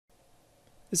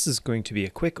This is going to be a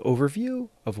quick overview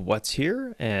of what's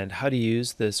here and how to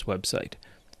use this website.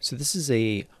 So this is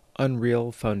a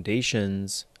Unreal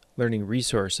Foundations learning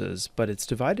resources, but it's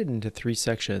divided into 3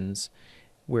 sections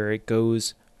where it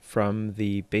goes from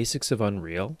the basics of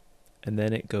Unreal, and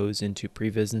then it goes into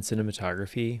previs and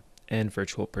cinematography and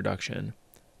virtual production.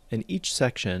 And each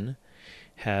section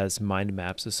has mind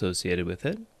maps associated with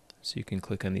it. So you can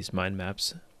click on these mind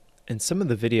maps. And some of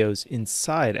the videos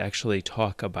inside actually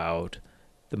talk about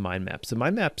the mind maps. The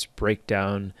mind maps break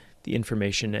down the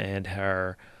information and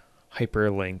are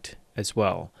hyperlinked as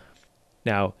well.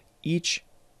 Now, each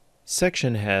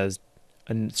section has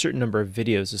a certain number of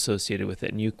videos associated with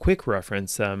it, and you quick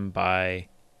reference them by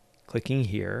clicking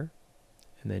here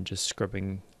and then just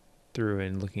scrubbing through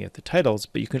and looking at the titles.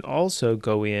 But you can also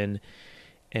go in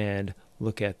and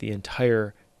look at the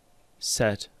entire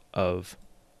set of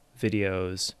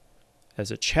videos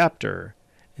as a chapter,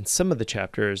 and some of the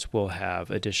chapters will have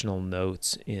additional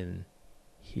notes in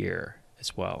here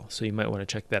as well. So you might want to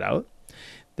check that out.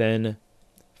 Then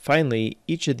finally,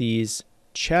 each of these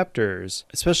chapters,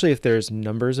 especially if there's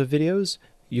numbers of videos,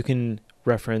 you can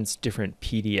reference different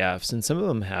PDFs, and some of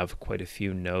them have quite a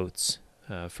few notes.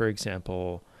 For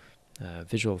example,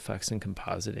 visual effects and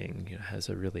compositing has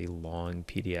a really long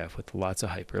PDF with lots of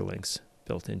hyperlinks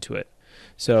built into it.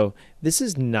 So this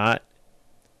is not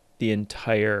the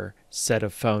entire set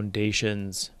of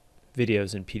Foundations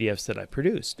videos and PDFs that I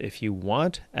produced. If you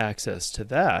want access to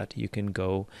that, you can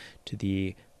go to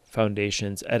the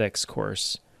Foundations edX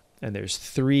course, and there's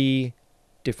 3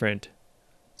 different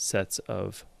sets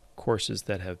of courses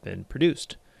that have been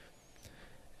produced,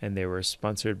 and they were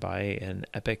sponsored by an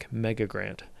Epic Mega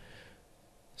Grant.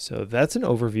 So that's an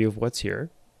overview of what's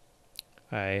here.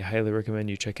 I highly recommend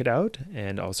you check it out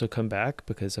and also come back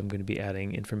because I'm going to be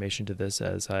adding information to this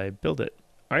as I build it.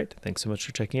 All right, thanks so much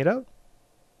for checking it out.